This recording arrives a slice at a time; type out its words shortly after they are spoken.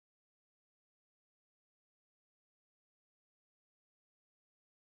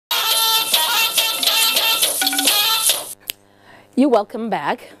You're welcome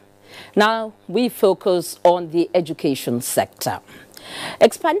back. Now we focus on the education sector.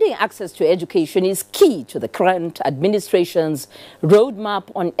 Expanding access to education is key to the current administration's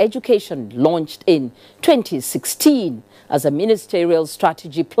roadmap on education launched in 2016 as a ministerial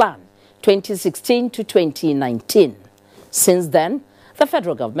strategy plan, 2016 to 2019. Since then, the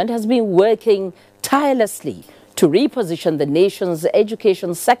federal government has been working tirelessly to reposition the nation's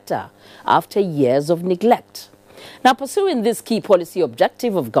education sector after years of neglect. Now, pursuing this key policy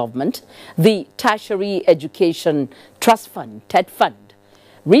objective of government, the Tertiary Education Trust Fund, Tetfund,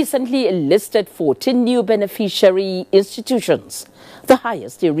 recently enlisted 14 new beneficiary institutions, the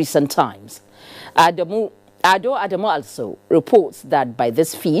highest in recent times. Ado also reports that by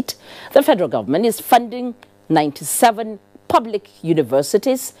this feat, the federal government is funding 97 public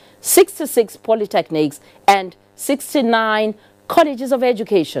universities, 66 polytechnics, and 69 colleges of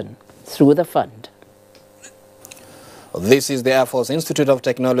education through the fund. This is the Air Force Institute of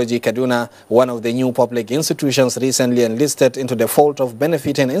Technology, Kaduna, one of the new public institutions recently enlisted into the fold of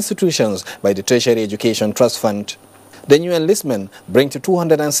benefiting institutions by the Tertiary Education Trust Fund. The new enlistment brings to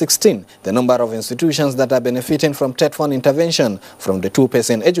 216 the number of institutions that are benefiting from Tetfund intervention from the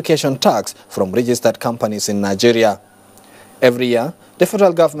 2% education tax from registered companies in Nigeria. Every year, the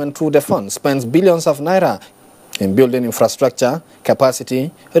federal government through the fund spends billions of naira in building infrastructure, capacity,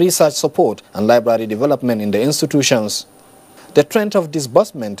 research support, and library development in the institutions. The trend of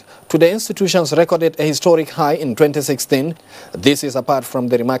disbursement to the institutions recorded a historic high in 2016. This is apart from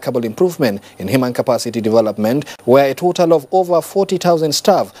the remarkable improvement in human capacity development, where a total of over 40,000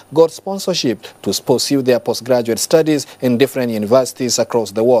 staff got sponsorship to pursue their postgraduate studies in different universities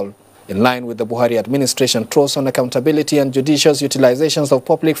across the world. In line with the Buhari administration thrust on accountability and judicious utilizations of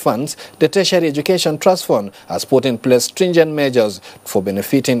public funds, the Tertiary Education Trust Fund has put in place stringent measures for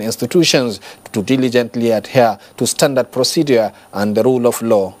benefiting institutions to diligently adhere to standard procedure and the rule of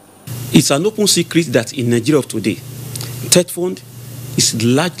law. It's an open secret that in Nigeria of today, Tetfund is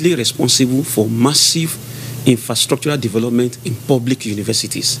largely responsible for massive infrastructural development in public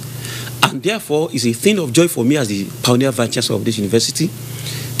universities. And therefore, it's a thing of joy for me as the pioneer vice chancellor of this university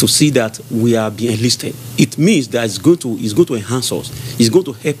to see that we are being enlisted. It means that it's going to enhance us. It's going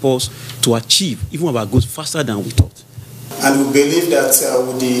to help us to achieve even our goals faster than we thought. And we believe that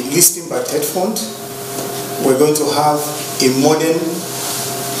with the listing by Tetfund, we're going to have a modern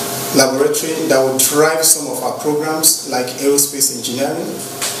laboratory that will drive some of our programs like aerospace engineering,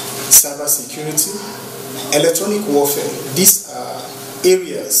 cybersecurity, electronic warfare. These are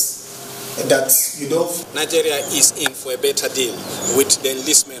areas that Nigeria is in for a better deal with the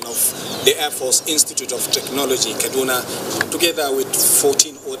enlistment of the Air Force Institute of Technology, Kaduna, together with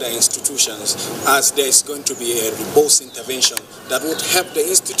 14 other institutions, as there is going to be a robust intervention that would help the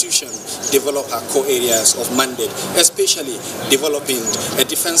institution develop our core areas of mandate, especially developing a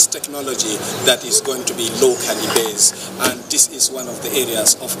defense technology that is going to be locally based. And this is one of the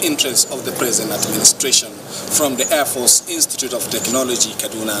areas of interest of the present administration. From the Air Force Institute of Technology,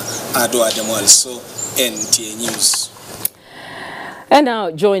 Kaduna, Ado also NTA News. And now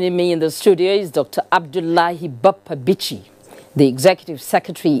joining me in the studio is Dr. Abdullahi Bichi, the Executive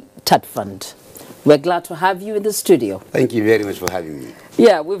Secretary, Tetfund. We're glad to have you in the studio. Thank you very much for having me.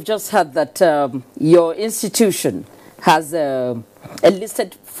 Yeah, we've just heard that your institution has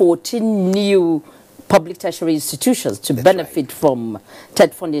enlisted 14 new public tertiary institutions to benefit from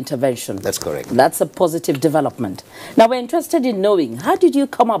Tetfund intervention. That's correct. That's a positive development. Now, we're interested in knowing, how did you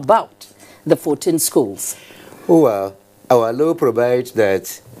come about the 14 schools? Well, our law provides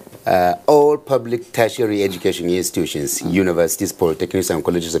that all public tertiary education institutions, universities, polytechnics, and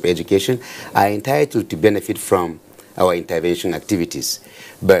colleges of education are entitled to benefit from our intervention activities.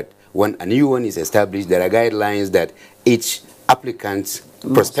 But when a new one is established, there are guidelines that each applicant's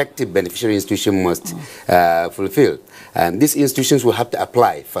prospective beneficiary institution must fulfill. And these institutions will have to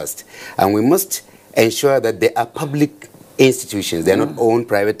apply first. And we must ensure that they are public institutions. They are not owned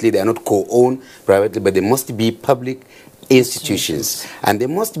privately, they are not co-owned privately, but they must be public institutions. And they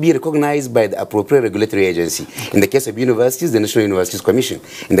must be recognized by the appropriate regulatory agency. In the case of universities, the National Universities Commission.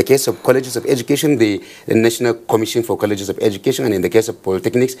 In the case of colleges of education, the National Commission for Colleges of Education. And in the case of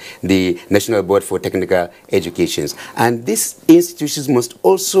polytechnics, the National Board for Technical Educations. And these institutions must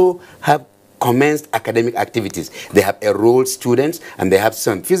also have commenced academic activities. They have enrolled students and they have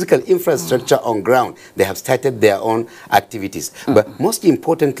some physical infrastructure on ground. They have started their own activities. But most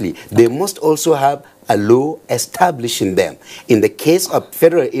importantly, they must also have a law establishing them. In the case of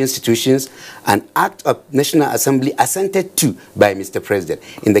federal institutions, an act of National Assembly assented to by Mr. President.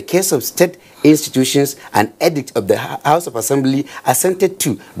 In the case of state institutions, an edict of the House of Assembly assented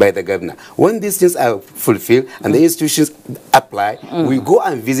to by the governor. When these things are fulfilled and the institutions apply, we go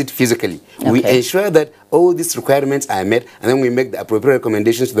and visit physically. Okay. We ensure that all these requirements are met, and then we make the appropriate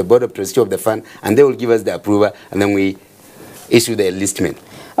recommendations to the Board of Trustees of the fund, and they will give us the approval, and then we issue the enlistment.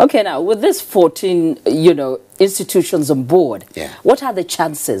 Okay, now, with this 14, institutions on board, what are the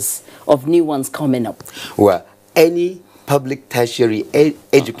chances of new ones coming up? Well, any public tertiary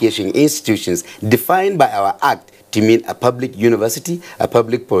education institutions defined by our Act to mean a public university, a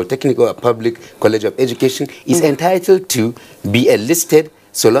public polytechnic, or a public college of education is entitled to be enlisted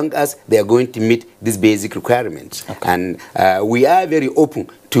so long as they are going to meet these basic requirements. Okay. And we are very open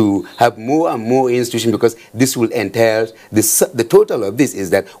to have more and more institutions, because this will entail, the total of this is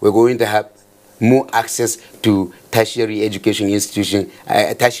that we're going to have more access to tertiary education institution,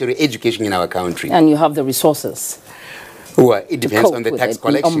 tertiary education in our country. And you have the resources? Well, it depends on the tax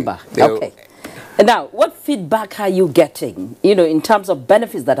collection. Okay. Now, what feedback are you getting, in terms of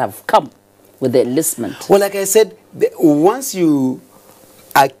benefits that have come with the enlistment? Well, like I said, once you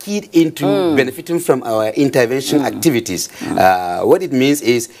are keyed into benefiting from our intervention activities. What it means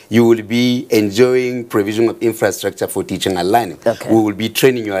is you will be enjoying provision of infrastructure for teaching and learning. Okay. We will be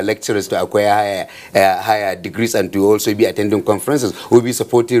training your lecturers to acquire higher degrees and to also be attending conferences. We will be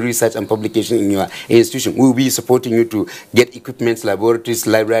supporting research and publication in your institution. We will be supporting you to get equipments, laboratories,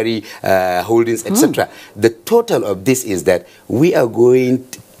 library holdings, etc. The total of this is that we are going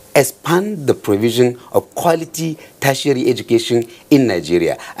to expand the provision of quality tertiary education in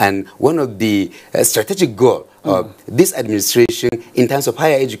Nigeria. And one of the strategic goals of this administration in terms of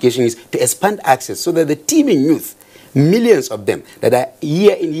higher education is to expand access so that the teeming youth, millions of them that are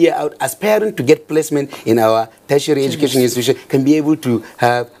year in, year out aspiring to get placement in our tertiary education institution, can be able to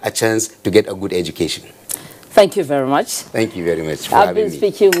have a chance to get a good education. Thank you very much. Thank you very much for having me. I've been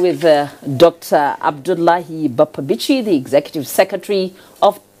speaking with Dr. Abdullahi Bichi, the Executive Secretary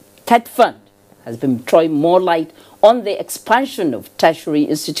of Tetfund, has been throwing more light on the expansion of tertiary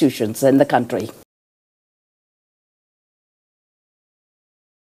institutions in the country.